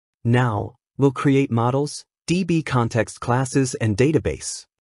Now, we'll create models, DB-Context classes, and database.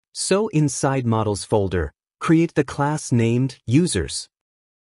 So inside Models folder, create the class named Users.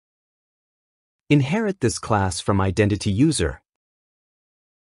 Inherit this class from Identity User.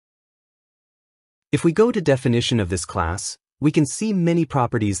 If we go to definition of this class, we can see many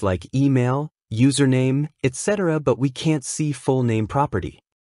properties like email, username, etc., but we can't see full name property.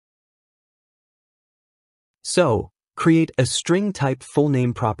 So, create a string type full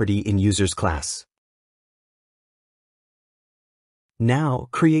name property in Users class. Now,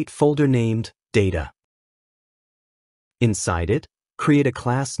 create folder named Data. Inside it, create a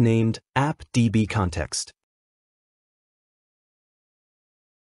class named appDbContext.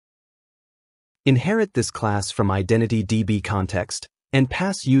 Inherit this class from IdentityDbContext and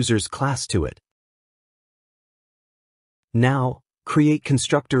pass Users class to it. Now, create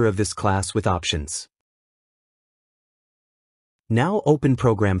constructor of this class with options. Now open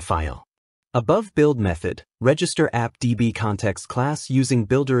program file. Above build method, register appDbContext class using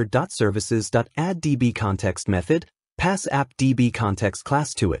builder.services.addDbContext method, pass appDbContext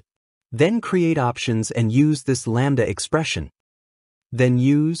class to it. Then create options and use this lambda expression. Then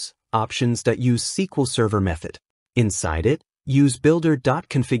use options.useSQL server method. Inside it, use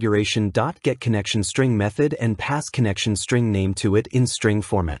builder.configuration.getConnectionString method and pass connection string name to it in string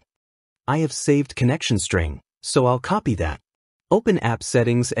format. I have saved connection string, so I'll copy that. Open app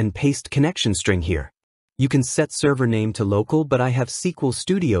settings and paste connection string here. You can set server name to local, but I have SQL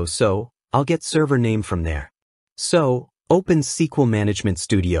Studio, so I'll get server name from there. So, open SQL Management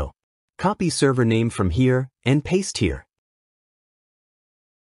Studio. Copy server name from here and paste here.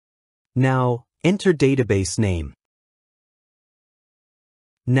 Now, enter database name.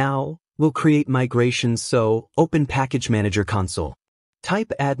 Now, we'll create migrations, so open Package Manager console.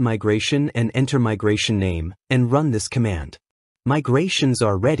 Type add migration and enter migration name and run this command. Migrations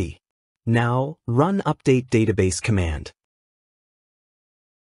are ready. Now, run update database command.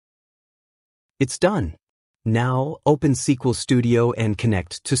 It's done. Now, open SQL Studio and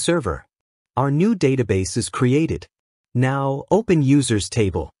connect to server. Our new database is created. Now, open Users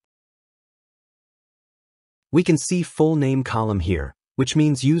table. We can see full name column here, which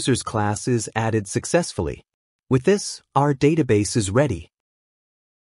means Users class is added successfully. With this, our database is ready.